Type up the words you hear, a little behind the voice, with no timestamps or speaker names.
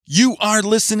You are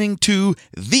listening to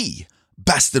the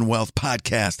Best in Wealth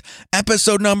Podcast,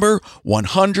 episode number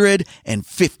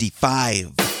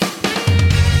 155.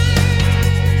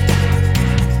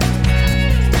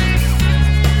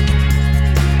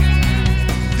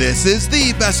 This is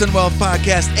the Best in Wealth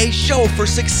Podcast, a show for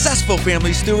successful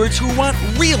family stewards who want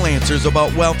real answers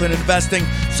about wealth and investing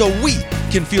so we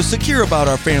can feel secure about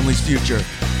our family's future.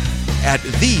 At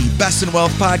the Best in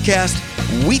Wealth Podcast,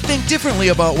 we think differently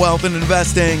about wealth and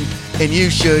investing, and you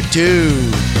should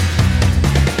too.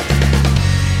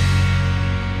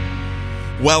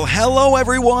 Well, hello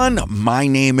everyone. My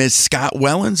name is Scott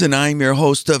Wellens, and I'm your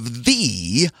host of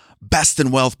the Best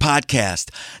in Wealth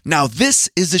Podcast. Now, this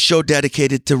is a show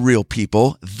dedicated to real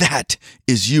people. That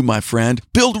is you, my friend.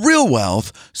 Build real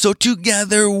wealth so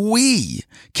together we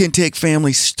can take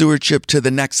family stewardship to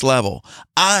the next level.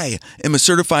 I am a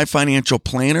certified financial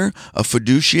planner, a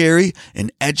fiduciary,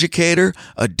 an educator,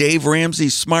 a Dave Ramsey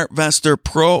SmartVestor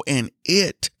Pro, and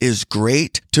it is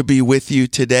great to be with you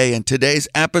today. And today's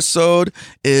episode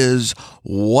is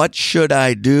What Should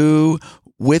I Do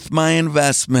with my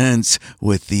investments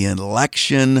with the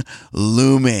election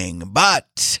looming?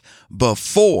 But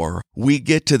before we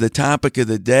get to the topic of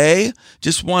the day,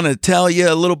 just want to tell you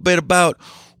a little bit about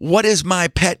what is my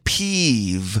pet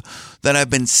peeve that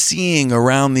I've been seeing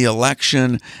around the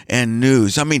election and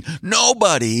news. I mean,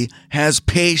 nobody has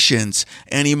patience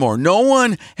anymore. No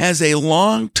one has a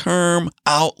long-term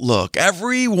outlook.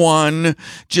 Everyone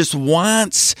just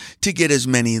wants to get as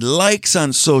many likes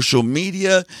on social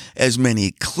media, as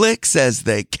many clicks as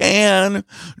they can.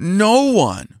 No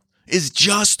one is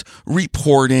just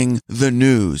reporting the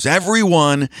news.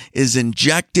 Everyone is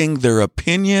injecting their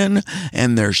opinion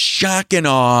and their shock and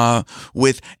awe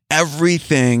with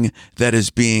everything that is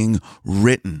being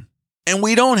written. And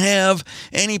we don't have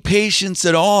any patience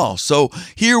at all. So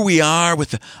here we are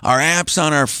with our apps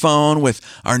on our phone, with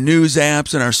our news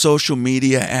apps and our social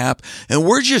media app, and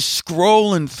we're just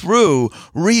scrolling through,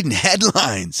 reading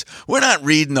headlines. We're not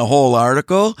reading the whole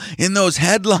article. And those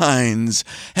headlines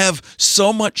have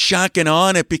so much shock and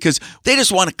awe in it because they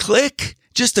just want to click.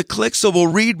 Just a click, so we'll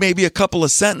read maybe a couple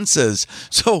of sentences.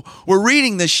 So we're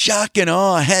reading the shock and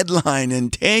awe headline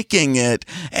and taking it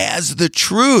as the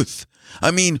truth. I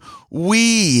mean,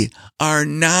 we are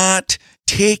not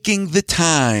taking the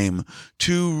time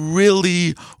to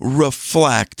really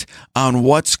reflect on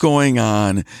what's going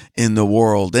on in the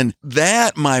world. And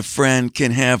that, my friend,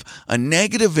 can have a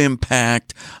negative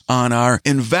impact on our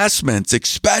investments,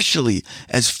 especially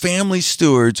as family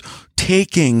stewards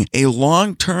taking a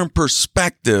long-term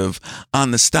perspective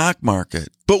on the stock market.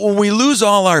 But when we lose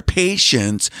all our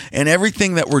patience and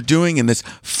everything that we're doing in this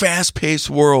fast-paced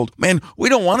world, man, we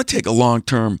don't want to take a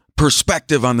long-term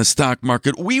perspective on the stock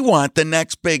market. We want the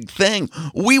next big thing.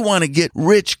 We want to get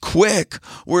rich quick.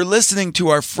 We're listening to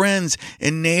our friends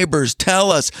and neighbors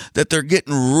tell us that they're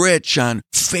getting rich on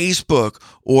Facebook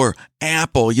or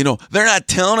Apple. You know, they're not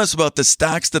telling us about the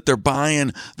stocks that they're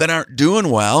buying that aren't doing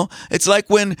well. It's like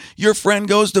when your friend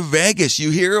goes to Vegas,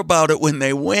 you hear about it when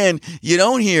they win. You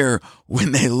don't hear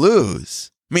when they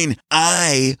lose. I mean,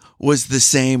 I was the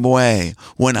same way.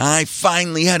 When I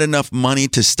finally had enough money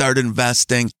to start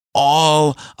investing,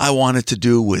 all I wanted to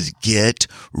do was get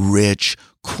rich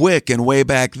quick. And way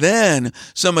back then,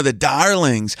 some of the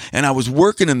darlings, and I was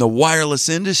working in the wireless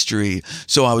industry,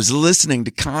 so I was listening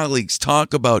to colleagues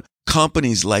talk about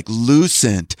companies like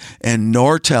Lucent and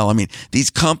Nortel. I mean, these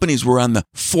companies were on the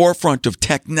forefront of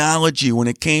technology when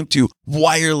it came to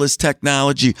wireless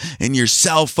technology and your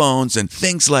cell phones and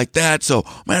things like that. So,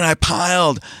 man, I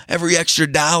piled every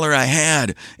extra dollar I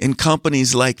had in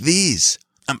companies like these.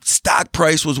 Stock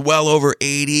price was well over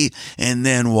 80, and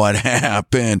then what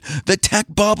happened? The tech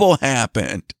bubble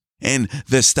happened. And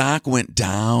the stock went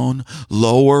down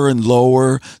lower and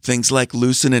lower. Things like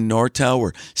Lucent and Nortel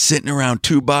were sitting around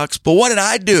 $2. But what did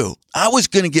I do? I was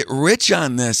going to get rich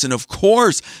on this. And of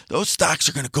course, those stocks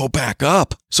are going to go back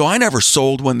up. So I never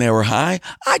sold when they were high.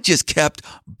 I just kept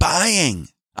buying.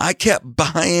 I kept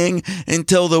buying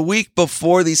until the week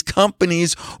before these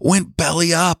companies went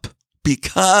belly up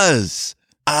because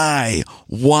I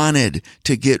wanted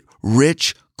to get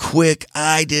rich quick.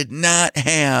 I did not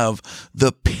have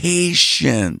the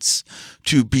patience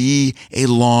to be a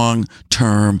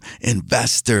long-term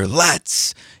investor.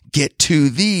 Let's get to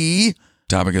the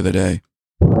topic of the day.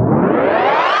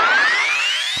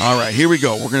 All right, here we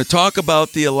go. We're going to talk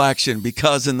about the election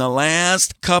because in the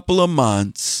last couple of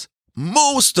months,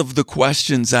 most of the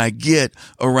questions I get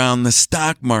around the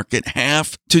stock market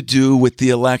have to do with the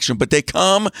election, but they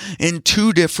come in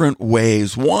two different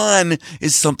ways. One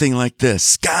is something like this: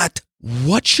 Scott,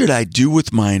 What should I do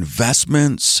with my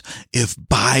investments if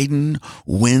Biden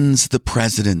wins the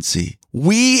presidency?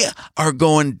 We are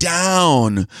going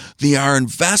down. Our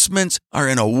investments are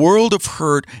in a world of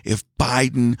hurt if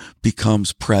Biden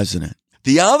becomes president.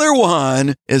 The other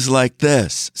one is like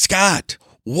this. Scott,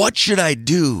 what should I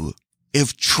do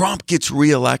if Trump gets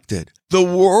reelected? The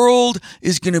world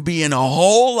is going to be in a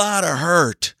whole lot of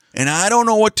hurt. And I don't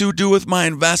know what to do with my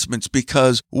investments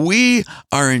because we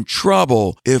are in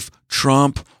trouble if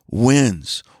Trump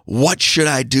wins. What should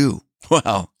I do?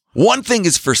 Well, one thing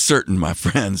is for certain, my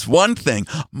friends. One thing,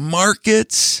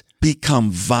 markets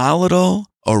become volatile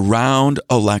around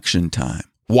election time.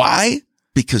 Why?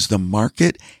 Because the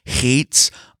market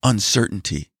hates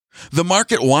uncertainty. The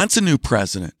market wants a new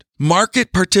president.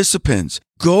 Market participants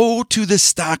go to the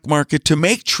stock market to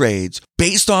make trades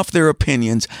based off their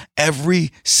opinions every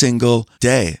single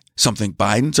day. Some think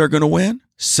Biden's are going to win.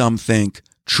 Some think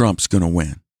Trump's going to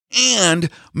win. And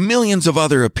millions of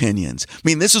other opinions. I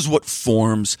mean, this is what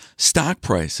forms stock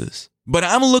prices. But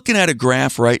I'm looking at a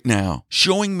graph right now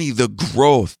showing me the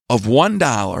growth of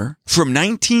 $1 from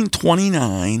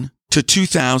 1929 to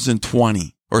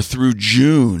 2020 or through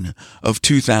June of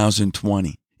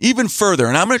 2020. Even further,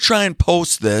 and I'm going to try and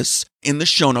post this in the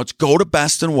show notes. Go to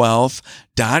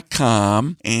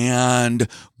bestandwealth.com and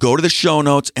go to the show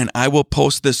notes, and I will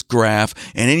post this graph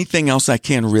and anything else I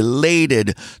can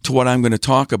related to what I'm going to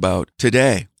talk about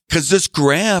today. Because this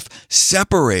graph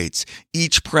separates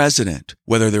each president,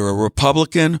 whether they're a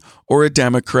Republican or a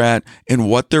Democrat, and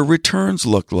what their returns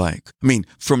look like. I mean,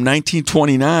 from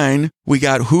 1929, we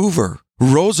got Hoover,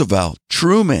 Roosevelt,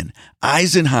 Truman,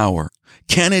 Eisenhower,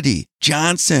 Kennedy,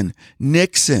 Johnson,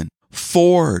 Nixon,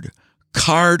 Ford,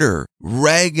 Carter,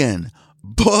 Reagan,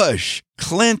 Bush,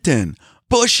 Clinton,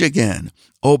 Bush again,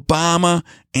 Obama,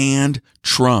 and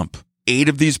Trump. 8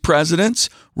 of these presidents,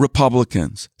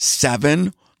 Republicans.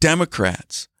 7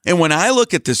 Democrats. And when I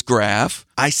look at this graph,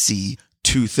 I see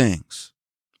 2 things.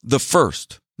 The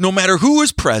first, no matter who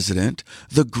is president,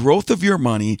 the growth of your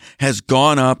money has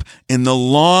gone up in the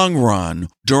long run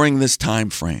during this time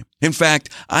frame. In fact,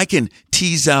 I can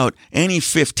tease out any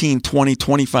 15, 20,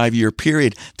 25-year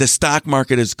period. The stock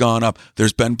market has gone up.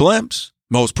 There's been blimps.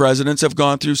 Most presidents have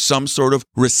gone through some sort of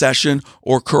recession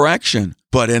or correction.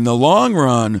 But in the long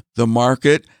run, the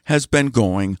market has been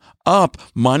going up.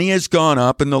 Money has gone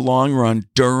up in the long run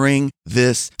during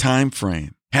this time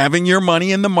frame. Having your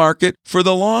money in the market for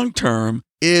the long term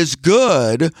is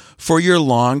good for your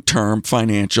long-term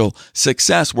financial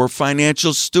success. We're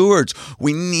financial stewards.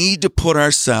 We need to put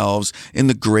ourselves in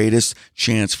the greatest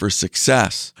chance for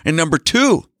success. And number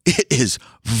 2, it is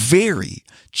very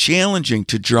challenging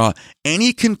to draw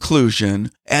any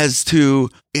conclusion as to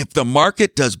if the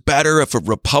market does better if a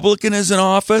Republican is in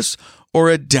office or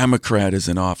a Democrat is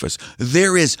in office.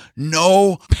 There is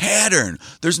no pattern.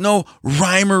 There's no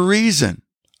rhyme or reason.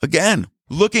 Again,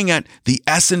 looking at the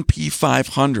S&P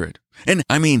 500. And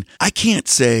I mean, I can't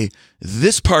say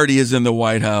this party is in the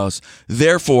White House,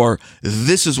 therefore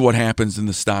this is what happens in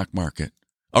the stock market.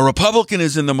 A Republican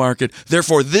is in the market,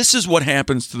 therefore this is what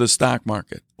happens to the stock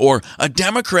market. Or a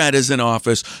Democrat is in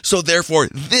office, so therefore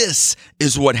this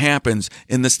is what happens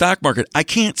in the stock market. I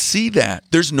can't see that.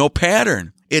 There's no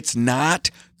pattern. It's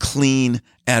not clean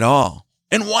at all.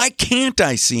 And why can't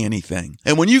I see anything?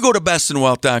 And when you go to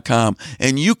bestandwealth.com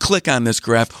and you click on this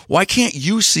graph, why can't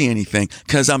you see anything?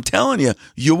 Because I'm telling you,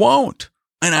 you won't.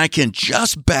 And I can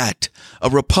just bet a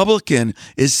Republican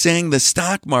is saying the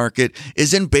stock market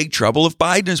is in big trouble if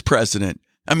Biden is president.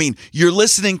 I mean, you're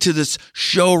listening to this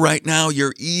show right now.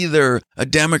 You're either a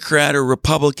Democrat or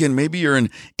Republican. Maybe you're an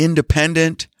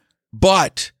independent,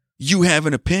 but you have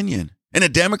an opinion. And a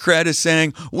Democrat is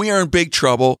saying we are in big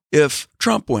trouble if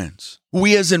Trump wins.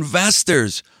 We as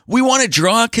investors, we want to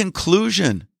draw a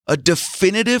conclusion, a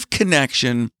definitive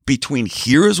connection between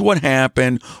here is what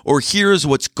happened or here is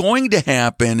what's going to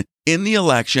happen in the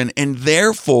election, and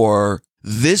therefore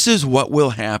this is what will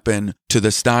happen to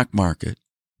the stock market.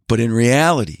 But in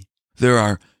reality, there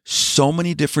are so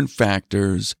many different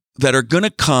factors that are going to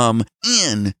come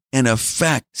in and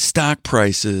affect stock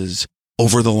prices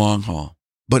over the long haul.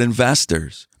 But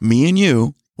investors, me and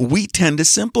you, we tend to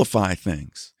simplify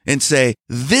things and say,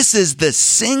 this is the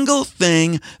single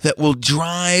thing that will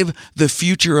drive the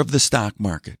future of the stock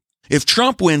market. If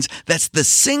Trump wins, that's the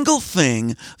single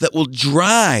thing that will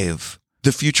drive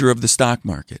the future of the stock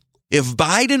market. If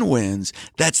Biden wins,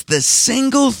 that's the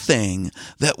single thing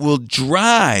that will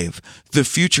drive the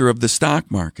future of the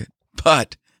stock market.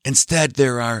 But instead,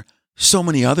 there are so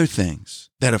many other things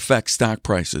that affect stock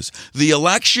prices. The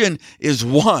election is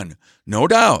one, no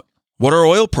doubt. What are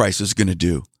oil prices going to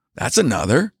do? That's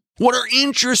another. What are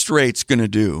interest rates going to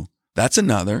do? That's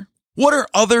another. What are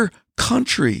other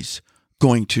countries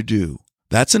going to do?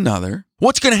 That's another.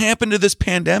 What's going to happen to this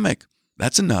pandemic?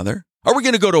 That's another. Are we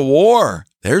going to go to war?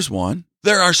 There's one.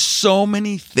 There are so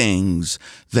many things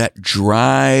that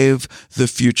drive the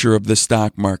future of the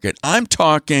stock market. I'm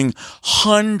talking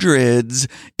hundreds,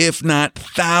 if not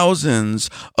thousands,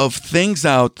 of things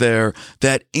out there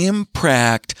that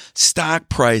impact stock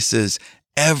prices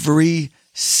every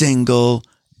single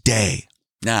day.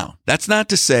 Now, that's not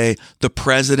to say the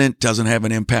president doesn't have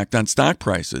an impact on stock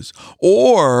prices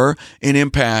or an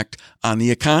impact on the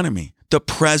economy. The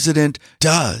president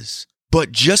does.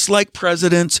 But just like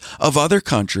presidents of other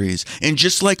countries and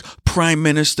just like prime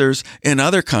ministers in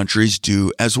other countries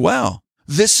do as well.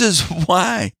 This is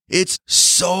why it's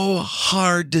so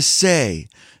hard to say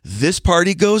this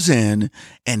party goes in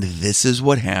and this is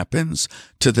what happens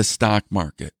to the stock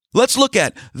market. Let's look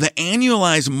at the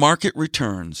annualized market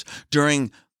returns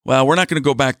during, well, we're not going to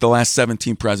go back the last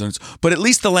 17 presidents, but at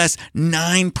least the last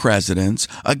 9 presidents,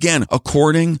 again,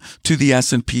 according to the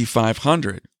S&P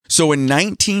 500. So in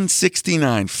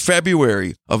 1969,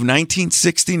 February of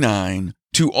 1969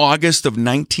 to August of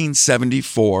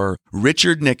 1974,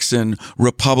 Richard Nixon,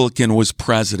 Republican, was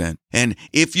president. And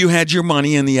if you had your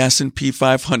money in the S&P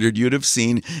 500, you'd have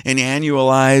seen an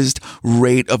annualized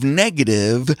rate of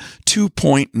negative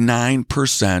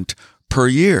 2.9% per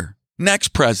year. Next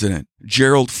president,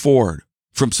 Gerald Ford,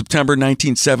 from September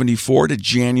 1974 to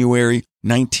January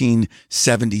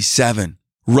 1977,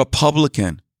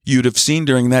 Republican. You'd have seen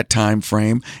during that time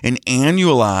frame an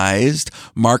annualized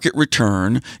market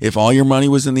return, if all your money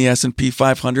was in the S&P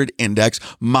 500 index,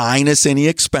 minus any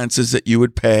expenses that you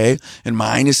would pay and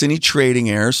minus any trading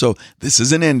error. So this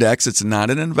is an index. It's not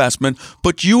an investment,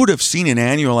 but you would have seen an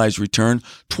annualized return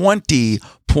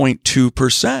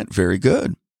 20.2%. Very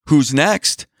good. Who's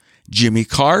next? Jimmy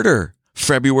Carter,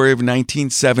 February of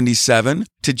 1977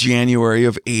 to January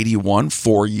of 81,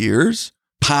 4 years.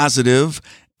 Positive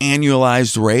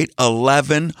annualized rate,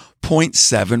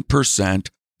 11.7%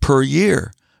 per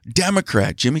year.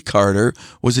 Democrat. Jimmy Carter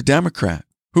was a Democrat.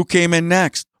 Who came in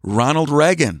next? Ronald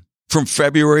Reagan. From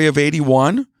February of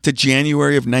 81 to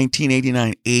January of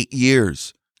 1989, 8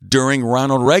 years. During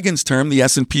Ronald Reagan's term, the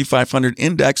S&P 500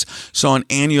 index saw an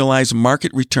annualized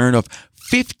market return of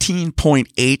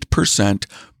 15.8%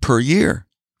 per year.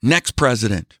 Next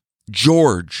president,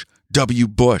 George W.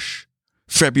 Bush.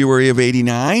 February of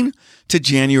 89 to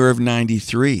January of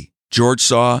 93. George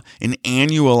saw an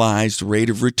annualized rate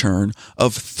of return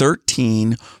of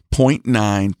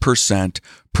 13.9%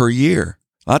 per year.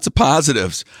 Lots of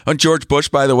positives. On George Bush,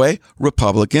 by the way,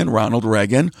 Republican. Ronald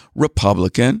Reagan,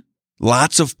 Republican.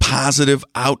 Lots of positive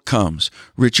outcomes.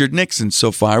 Richard Nixon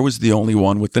so far was the only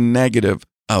one with a negative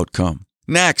outcome.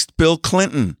 Next, Bill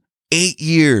Clinton, 8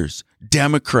 years,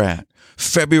 Democrat.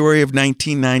 February of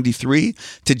 1993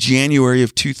 to January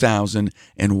of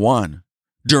 2001.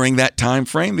 During that time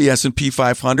frame, the S&P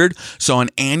 500 saw an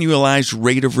annualized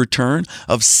rate of return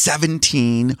of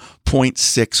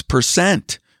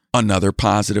 17.6%. Another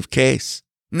positive case.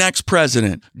 Next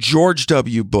president, George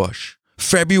W. Bush.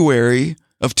 February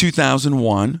of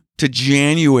 2001 to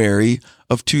January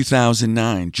of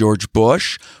 2009. George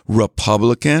Bush,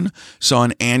 Republican, saw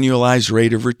an annualized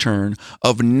rate of return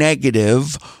of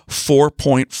negative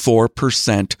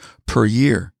 4.4% per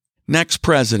year. Next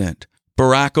president,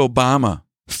 Barack Obama.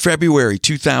 February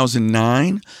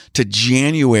 2009 to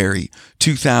January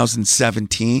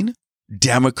 2017.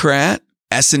 Democrat.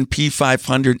 S&P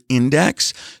 500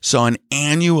 index saw an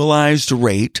annualized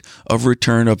rate of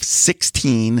return of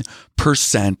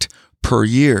 16% per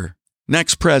year.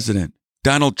 Next president,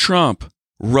 Donald Trump,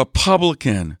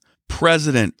 Republican,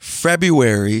 president,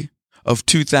 February of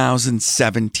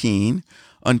 2017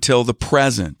 until the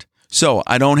present. So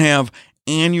I don't have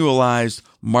annualized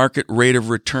market rate of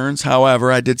returns.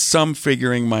 However, I did some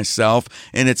figuring myself,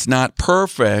 and it's not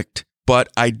perfect, but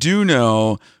I do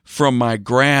know from my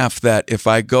graph that if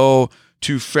I go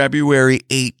to February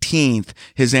 18th,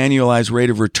 his annualized rate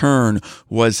of return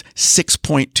was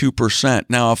 6.2%.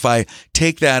 Now, if I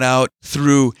take that out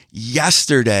through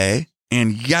yesterday,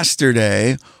 and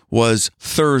yesterday was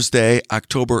Thursday,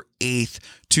 October 8th,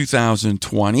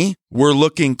 2020, we're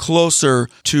looking closer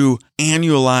to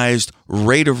annualized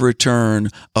rate of return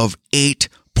of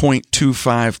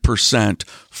 8.25%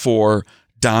 for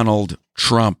Donald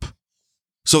Trump.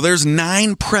 So there's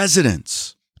 9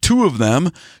 presidents, 2 of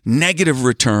them negative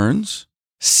returns,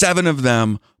 7 of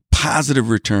them positive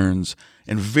returns,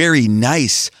 and very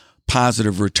nice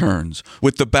positive returns,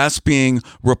 with the best being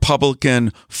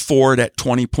Republican Ford at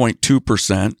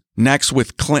 20.2%. Next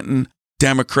with Clinton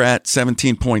Democrat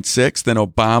 17.6, then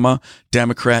Obama,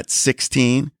 Democrat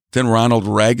 16, then Ronald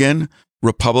Reagan,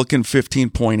 Republican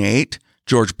 15.8,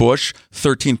 George Bush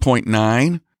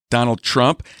 13.9, Donald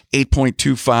Trump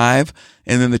 8.25,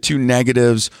 and then the two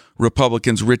negatives,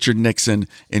 Republicans Richard Nixon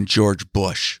and George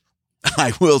Bush.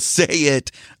 I will say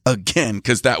it again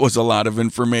because that was a lot of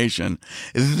information.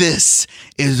 This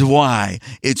is why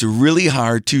it's really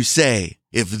hard to say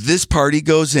if this party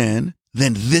goes in,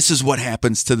 then this is what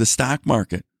happens to the stock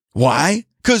market. Why?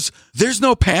 Because there's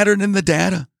no pattern in the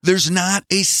data. There's not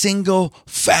a single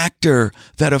factor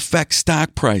that affects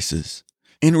stock prices.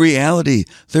 In reality,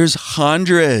 there's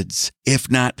hundreds,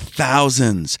 if not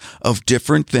thousands, of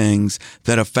different things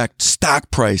that affect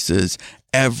stock prices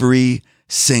every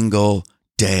single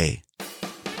day.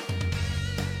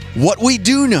 What we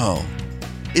do know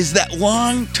is that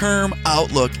long-term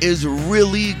outlook is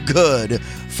really good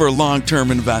for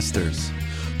long-term investors.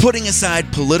 Putting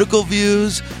aside political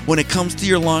views when it comes to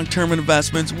your long-term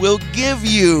investments will give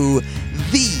you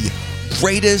the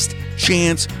greatest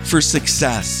chance for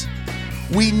success.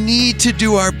 We need to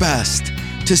do our best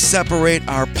to separate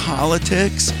our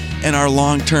politics and our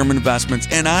long-term investments.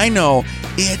 And I know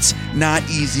it's not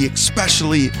easy,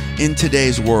 especially in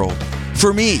today's world.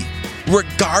 For me,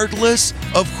 regardless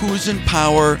of who's in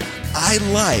power, I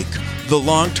like the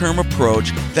long-term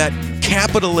approach that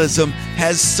capitalism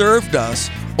has served us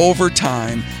over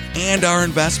time and our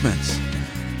investments.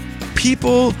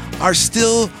 People are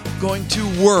still going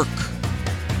to work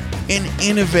and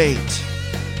innovate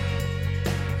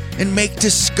and make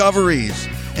discoveries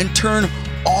and turn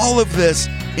all of this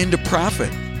into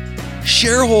profit.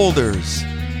 Shareholders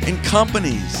and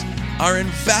companies are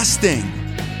investing,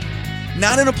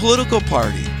 not in a political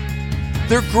party.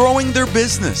 They're growing their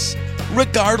business,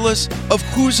 regardless of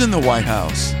who's in the White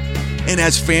House. And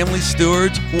as family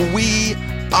stewards, we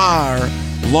are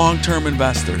long-term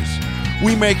investors.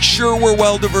 We make sure we're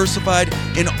well diversified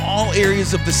in all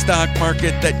areas of the stock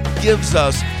market that gives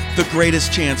us the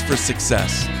greatest chance for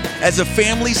success. As a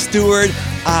family steward,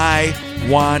 I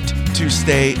want to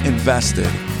stay invested.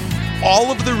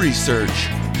 All of the research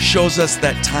shows us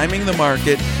that timing the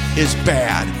market is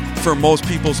bad for most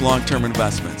people's long-term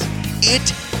investments.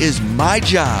 It is my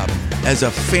job as a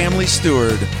family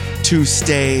steward to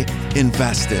stay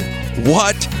invested.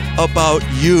 What about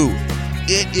you?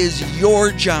 It is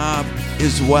your job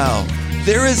as well.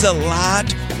 There is a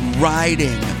lot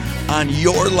riding on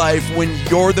your life when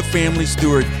you're the family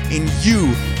steward and you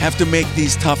have to make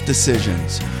these tough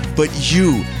decisions. But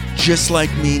you, just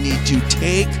like me, need to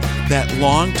take that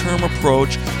long-term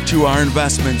approach to our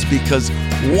investments because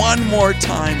one more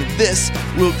time, this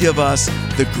will give us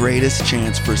the greatest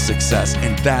chance for success,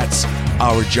 and that's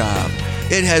our job.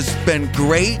 It has been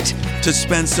great to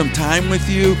spend some time with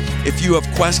you. If you have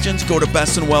questions, go to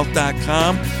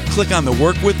bestinwealth.com, click on the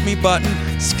Work With Me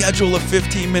button, schedule a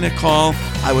 15-minute call.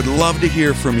 I would love to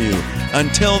hear from you.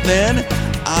 Until then,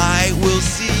 I will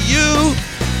see you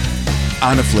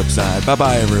on the flip side.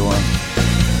 Bye-bye, everyone.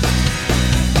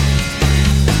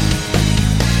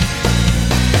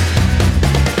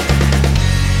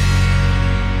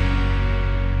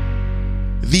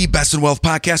 The Best in Wealth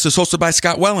podcast is hosted by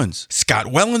Scott Wellens. Scott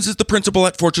Wellens is the principal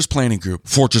at Fortress Planning Group.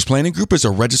 Fortress Planning Group is a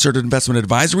registered investment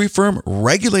advisory firm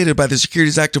regulated by the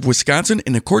Securities Act of Wisconsin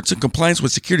in accordance and compliance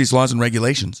with securities laws and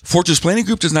regulations. Fortress Planning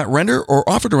Group does not render or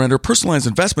offer to render personalized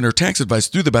investment or tax advice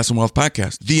through the Best in Wealth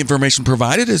podcast. The information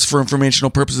provided is for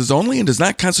informational purposes only and does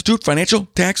not constitute financial,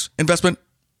 tax, investment,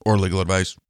 or legal advice.